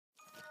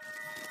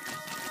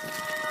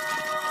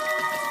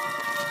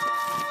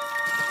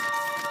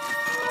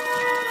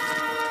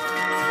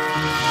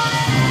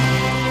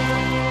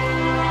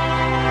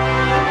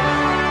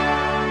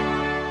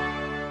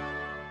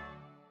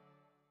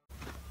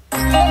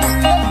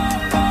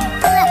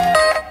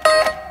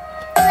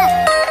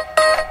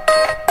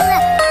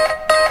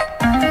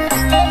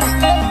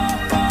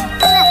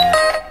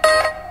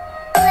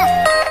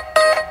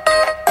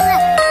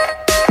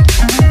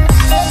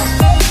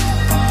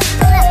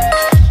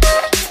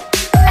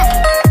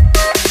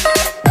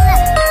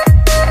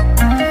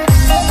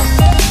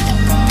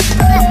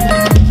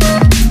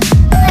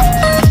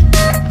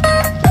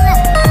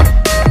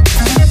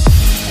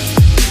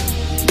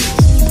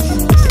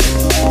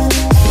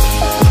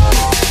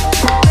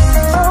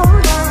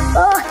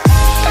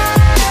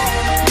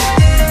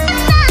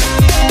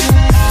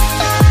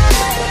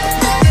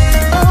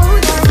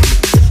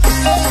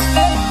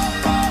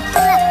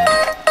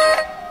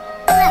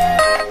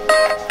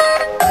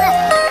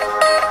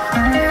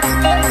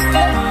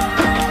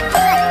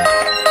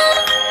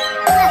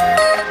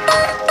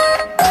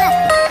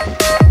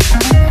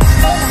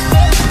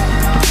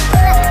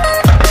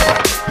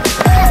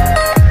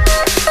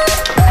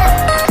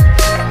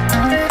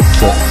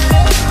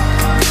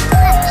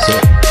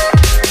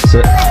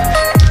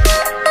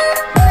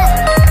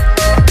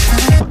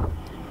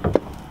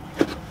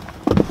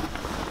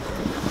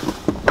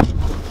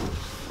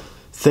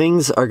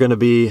Things are gonna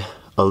be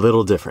a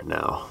little different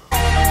now.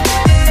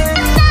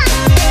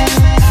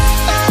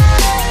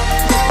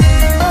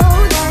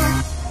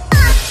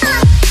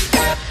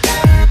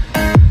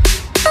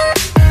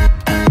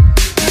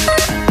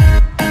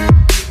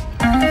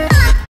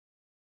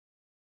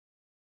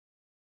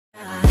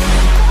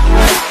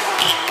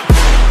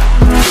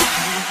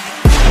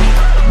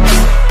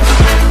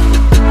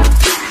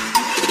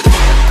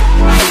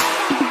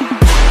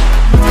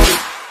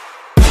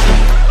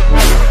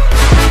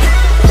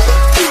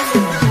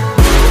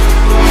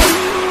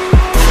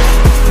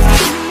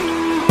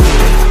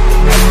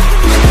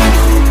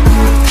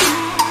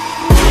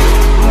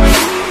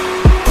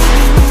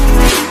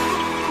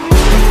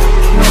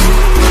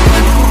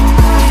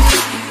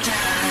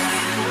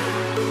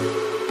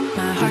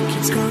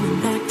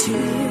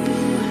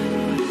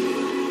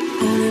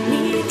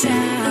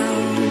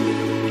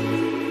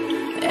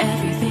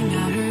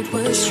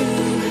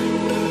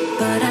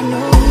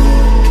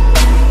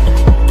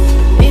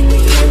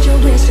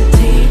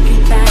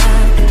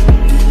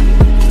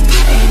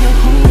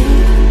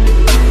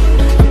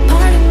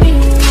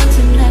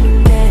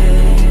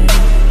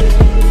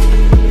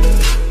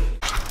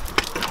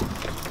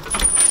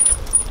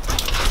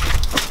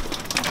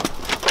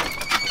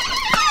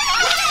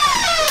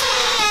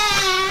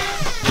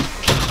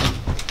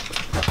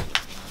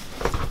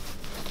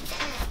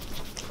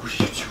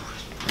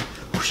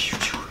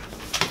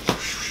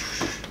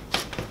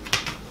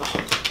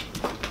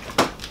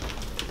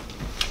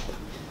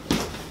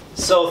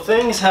 So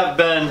things have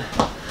been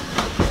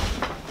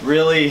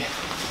really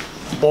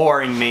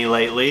boring me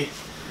lately.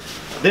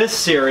 This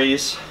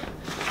series,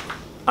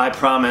 I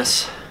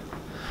promise,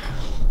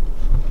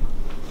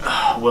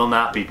 will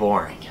not be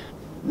boring.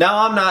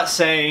 Now, I'm not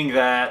saying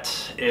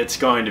that it's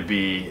going to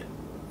be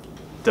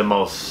the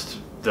most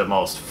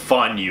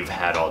fun you've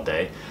had all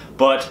day,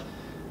 but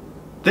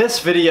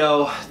this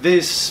video,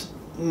 these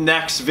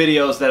next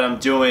videos that I'm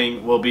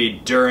doing will be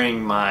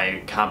during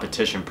my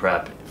competition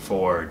prep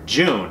for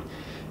June.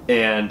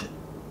 And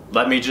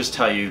let me just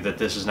tell you that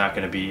this is not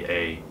going to be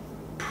a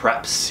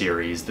prep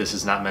series. This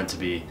is not meant to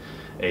be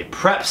a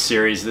prep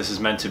series. This is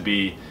meant to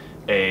be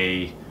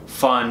a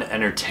fun,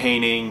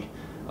 entertaining,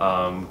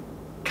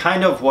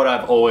 kind of what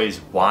I've always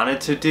wanted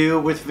to do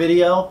with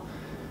video.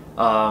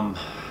 Not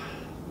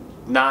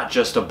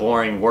just a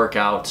boring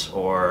workout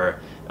or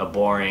a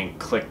boring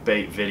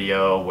clickbait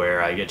video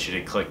where I get you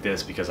to click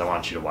this because I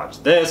want you to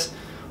watch this,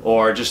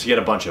 or just to get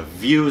a bunch of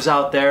views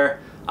out there.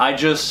 I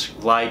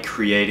just like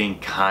creating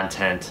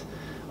content,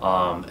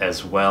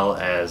 as well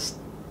as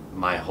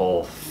my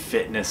whole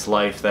fitness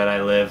life that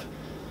I live.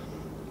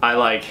 I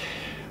like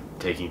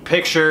taking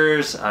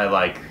pictures, I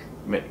like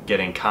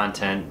getting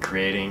content,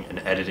 creating and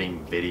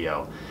editing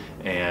video,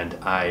 and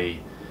I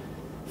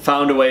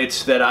found a way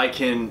that I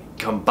can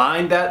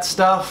combine that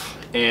stuff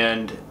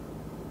and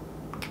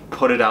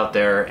put it out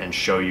there and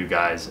show you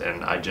guys,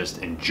 and I just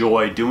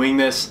enjoy doing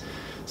this.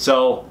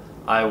 So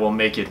I will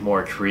make it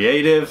more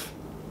creative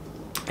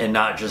and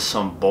not just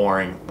some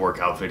boring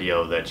workout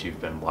video that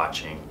you've been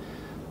watching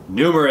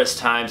numerous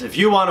times. If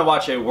you want to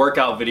watch a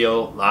workout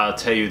video, I'll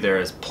tell you there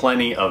is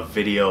plenty of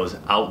videos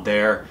out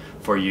there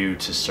for you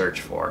to search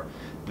for.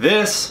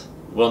 This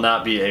will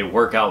not be a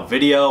workout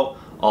video,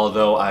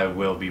 although I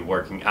will be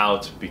working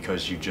out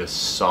because you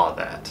just saw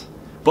that.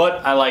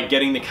 But I like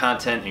getting the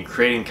content and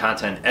creating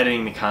content,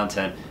 editing the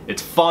content.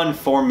 It's fun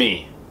for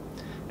me,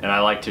 and I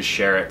like to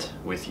share it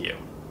with you.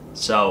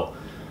 So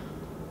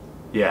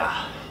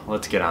yeah,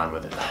 let's get on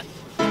with it.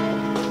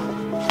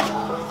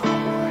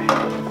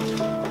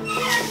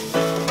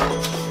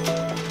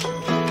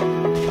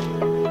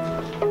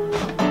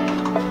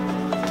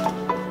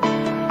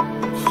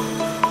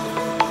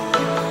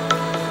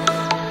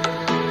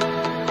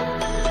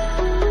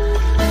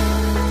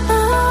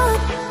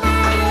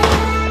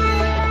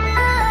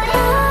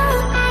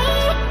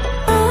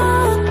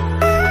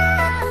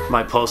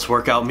 My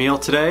post-workout meal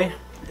today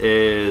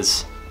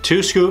is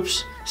 2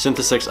 scoops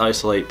Synthesix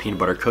Isolate peanut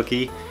butter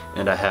cookie,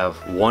 and I have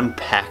 1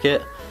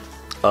 packet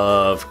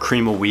of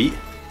cream of wheat.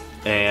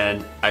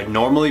 And I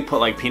normally put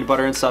like peanut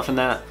butter and stuff in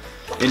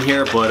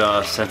here,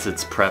 but since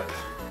it's prep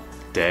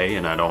day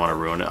and I don't want to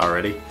ruin it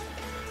already,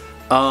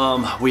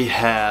 we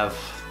have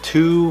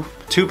two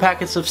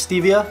packets of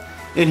stevia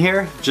in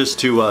here just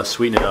to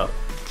sweeten it up,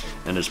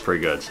 and it's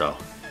pretty good.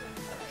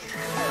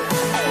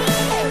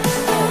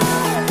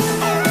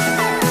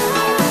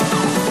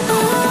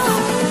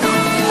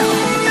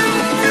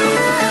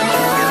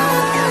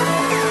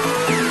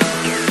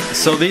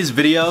 So these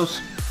videos,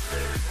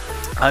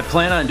 I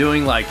plan on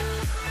doing like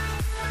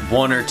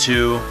 1 or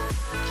 2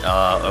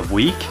 a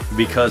week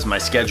because my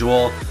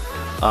schedule,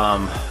 I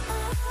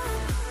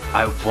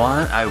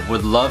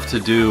would love to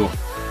do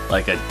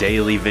like a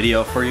daily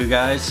video for you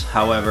guys.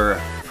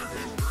 However,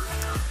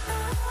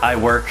 I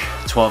work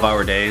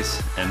 12-hour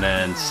days and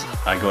then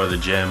I go to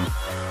the gym,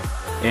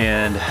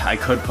 and I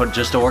could put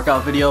just a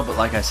workout video, but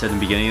like I said in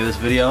the beginning of this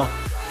video,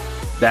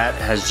 that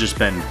has just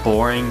been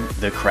boring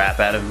the crap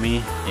out of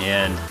me.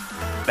 And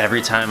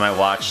every time I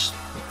watch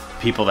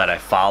people that I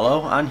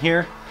follow on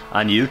here,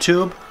 on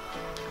YouTube,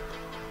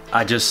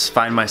 I just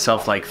find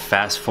myself like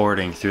fast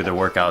forwarding through the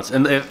workouts.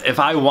 And if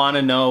I want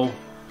to know,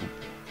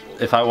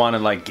 if I want to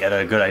like get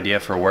a good idea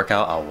for a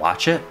workout, I'll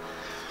watch it.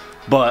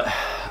 But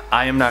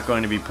I am not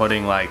going to be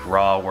putting like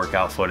raw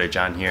workout footage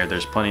on here.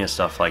 There's plenty of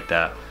stuff like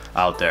that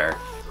out there.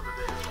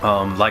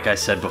 Like I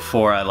said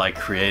before, I like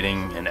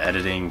creating and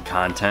editing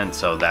content,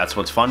 so that's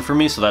what's fun for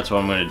me, so that's what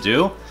I'm going to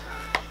do.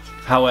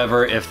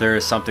 However, if there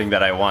is something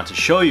that I want to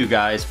show you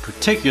guys,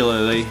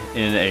 particularly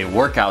in a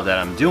workout that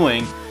I'm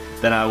doing,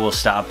 then I will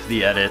stop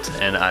the edit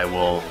and I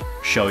will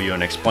show you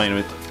and explain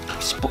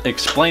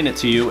it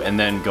to you, and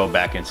then go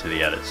back into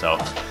the edit. So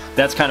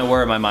that's kind of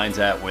where my mind's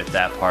at with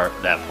that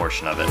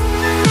portion of it.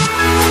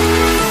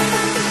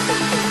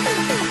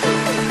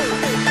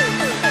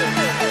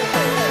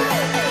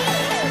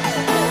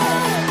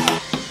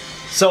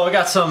 So I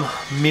got some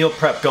meal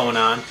prep going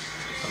on.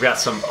 I've got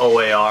some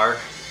OAR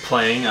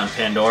playing on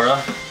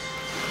Pandora.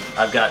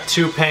 I've got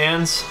 2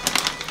 pans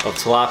of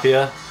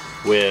tilapia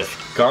with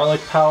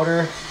garlic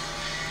powder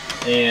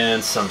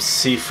and some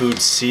seafood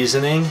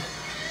seasoning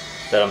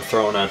that I'm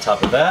throwing on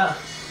top of that.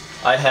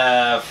 I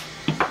have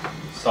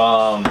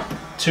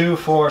 2,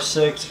 4,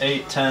 6,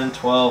 8, 10,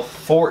 12,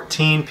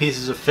 14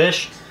 pieces of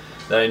fish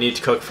that I need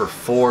to cook for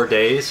 4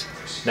 days.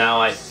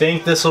 Now I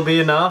think this will be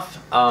enough.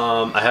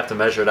 I have to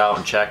measure it out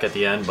and check at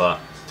the end, but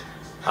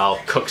I'll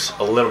cook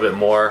a little bit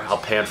more. I'll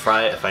pan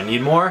fry it if I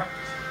need more.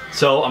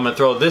 So I'm gonna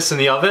throw this in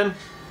the oven.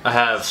 I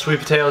have sweet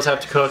potatoes I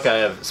have to cook. I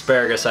have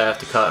asparagus I have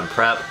to cut and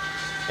prep,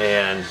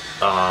 and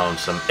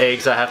some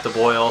eggs I have to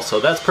boil. So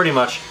that's pretty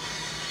much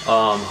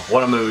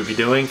what I'm gonna be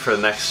doing for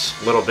the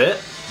next little bit.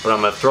 But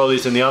I'm gonna throw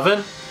these in the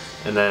oven,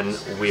 and then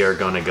we are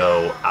gonna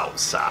go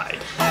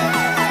outside.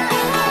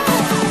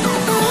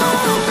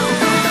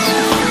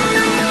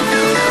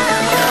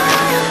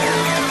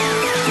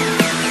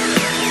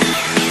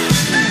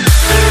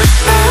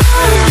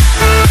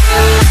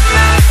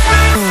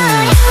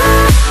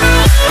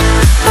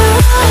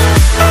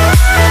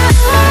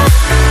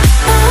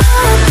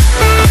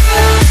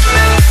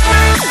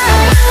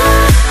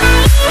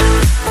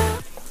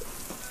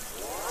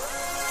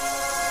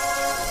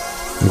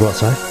 Go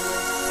outside.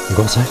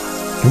 Go outside.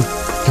 Come on.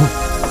 Come on.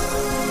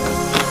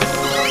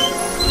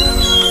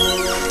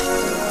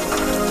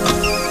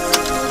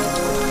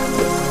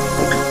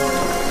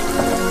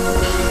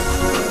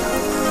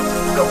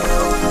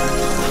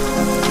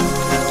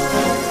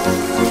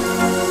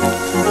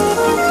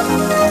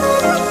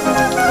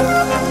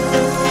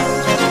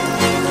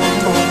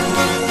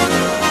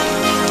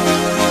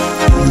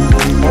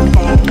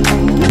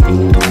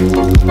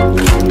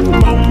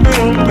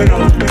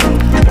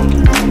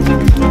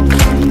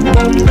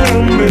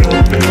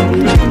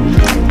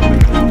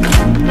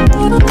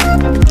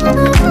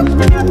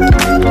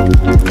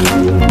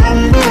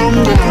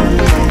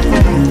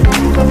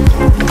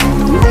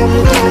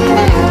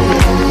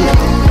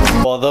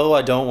 Although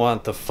I don't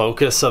want the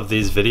focus of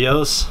these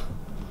videos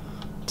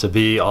to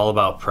be all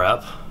about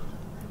prep,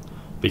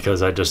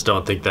 because I just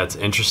don't think that's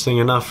interesting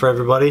enough for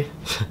everybody,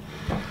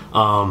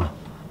 because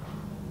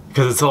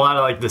it's a lot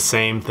of like the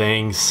same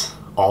things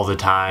all the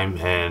time,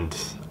 and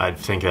I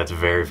think that's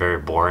very, very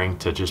boring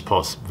to just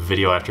post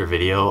video after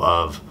video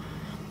of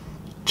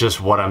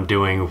just what I'm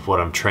doing, what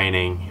I'm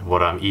training,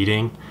 what I'm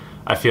eating.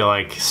 I feel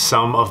like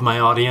some of my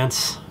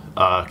audience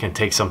can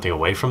take something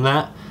away from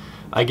that,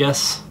 I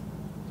guess.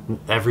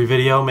 Every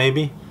video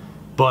maybe,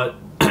 but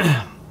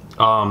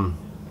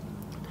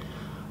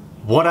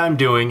what I'm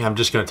doing, I'm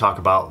just going to talk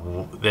about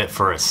it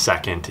for a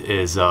second,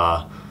 is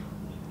a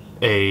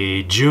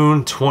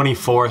June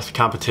 24th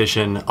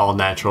competition, all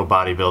natural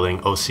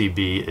bodybuilding.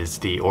 OCB is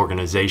the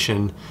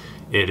organization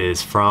it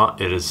is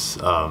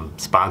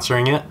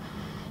sponsoring it.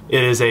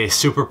 It is a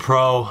super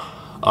pro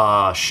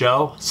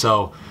show,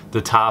 so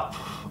the top,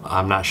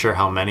 I'm not sure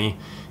how many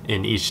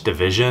in each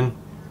division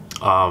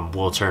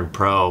will turn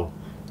pro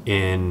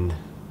in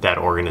that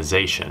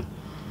organization,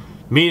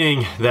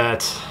 meaning that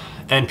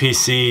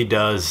NPC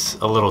does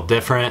a little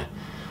different.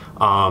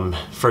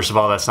 First of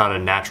all, that's not a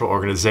natural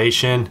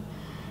organization,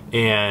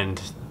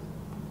 and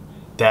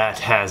that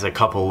has a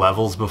couple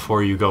levels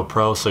before you go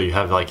pro. So you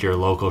have like your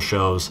local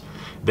shows,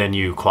 then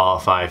you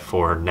qualify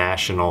for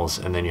nationals,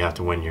 and then you have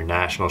to win your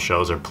national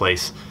shows or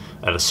place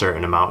at a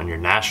certain amount in your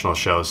national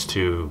shows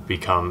to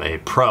become a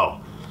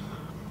pro.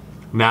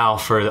 Now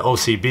for the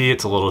OCB,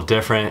 it's a little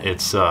different.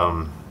 It's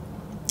a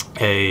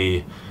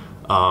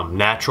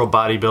natural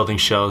bodybuilding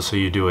show, so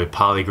you do a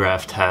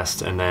polygraph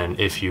test, and then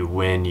if you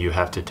win, you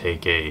have to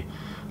take a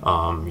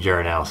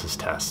urinalysis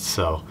test.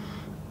 So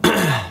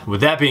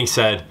with that being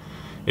said,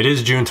 it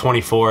is June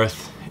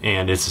 24th,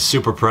 and it's a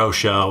super pro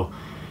show,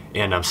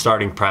 and I'm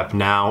starting prep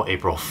now,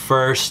 April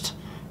 1st,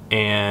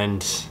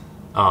 and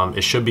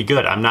it should be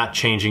good. I'm not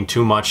changing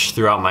too much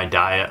throughout my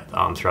diet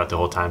throughout the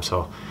whole time,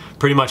 so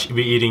pretty much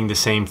be eating the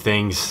same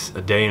things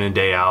a day in and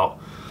day out,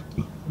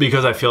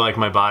 because I feel like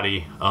my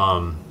body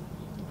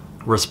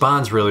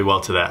responds really well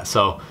to that.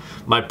 So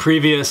my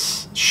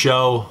previous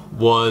show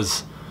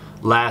was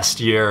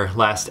last year,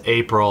 last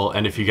April,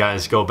 and if you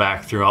guys go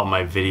back throughout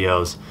my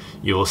videos,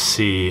 you will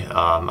see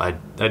I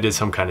did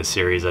some kind of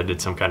series. I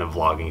did some kind of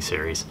vlogging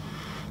series.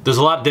 There's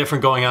a lot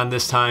different going on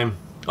this time.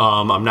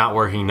 I'm not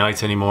working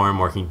nights anymore, I'm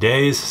working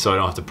days, so I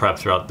don't have to prep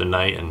throughout the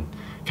night and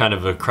kind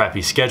of a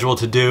crappy schedule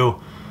to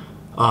do.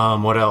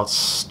 What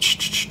else?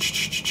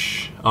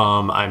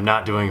 I'm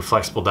not doing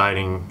flexible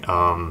dieting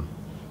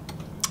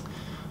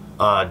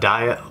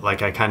diet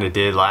like I kind of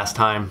did last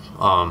time.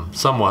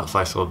 Somewhat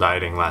flexible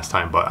dieting last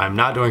time, but I'm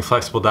not doing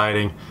flexible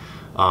dieting.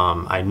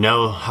 I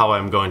know how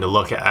I'm going to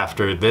look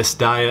after this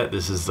diet.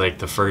 This is like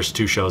the first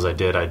 2 shows I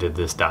did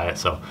this diet,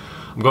 so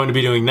I'm going to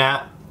be doing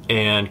that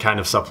and kind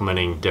of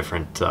supplementing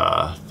different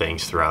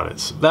things throughout it.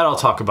 So that I'll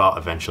talk about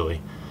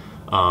eventually,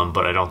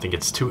 but I don't think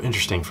it's too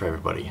interesting for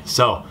everybody.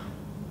 So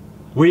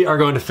we are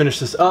going to finish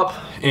this up,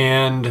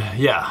 and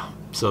yeah,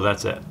 so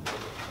that's it.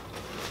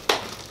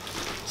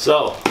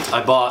 So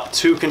I bought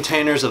 2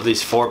 containers of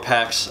these 4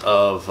 packs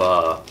of,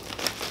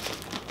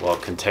 well,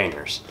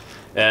 containers.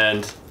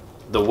 And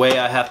the way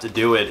I have to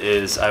do it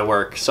is I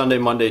work Sunday,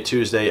 Monday,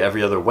 Tuesday,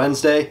 every other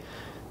Wednesday.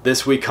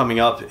 This week coming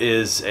up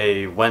is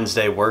a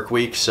Wednesday work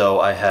week, so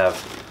I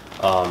have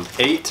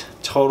 8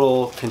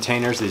 total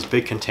containers, these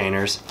big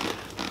containers,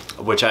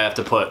 which I have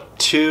to put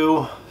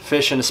 2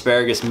 fish and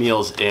asparagus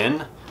meals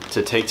in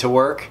to take to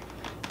work.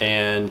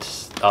 And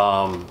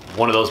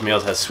one of those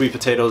meals has sweet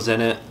potatoes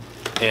in it.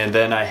 And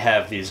then I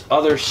have these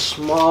other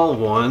small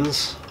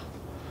ones.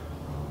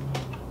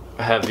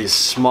 I have these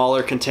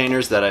smaller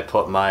containers that I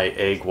put my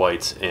egg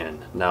whites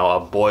in. Now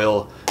I'll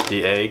boil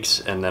the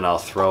eggs, and then I'll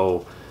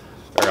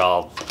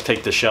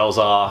take the shells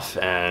off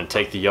and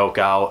take the yolk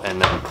out,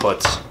 and then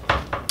put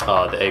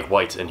the egg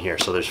whites in here.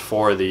 So there's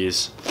 4 of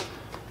these.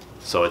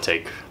 So I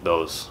take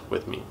those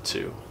with me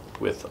too,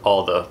 with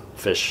all the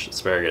fish,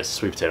 asparagus,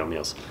 sweet potato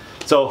meals.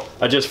 So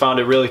I just found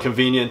it really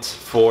convenient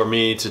for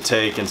me to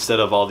take, instead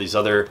of all these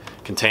other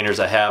containers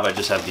I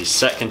just have these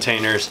set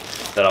containers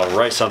that I'll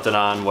write something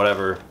on,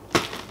 whatever,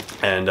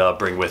 and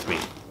bring with me.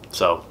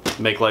 So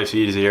make life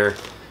easier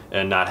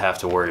and not have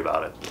to worry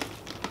about it.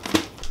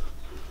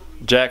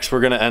 Jax, we're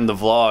gonna end the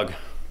vlog.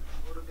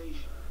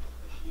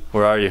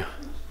 Where are you?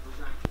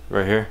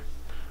 Right here?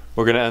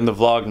 We're gonna end the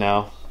vlog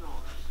now.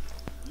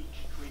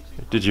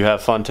 Did you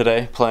have fun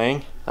today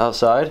playing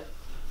outside?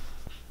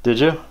 Did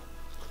you?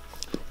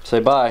 Say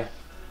bye.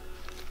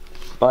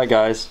 Bye,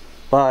 guys.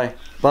 Bye.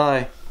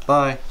 Bye.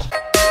 Bye.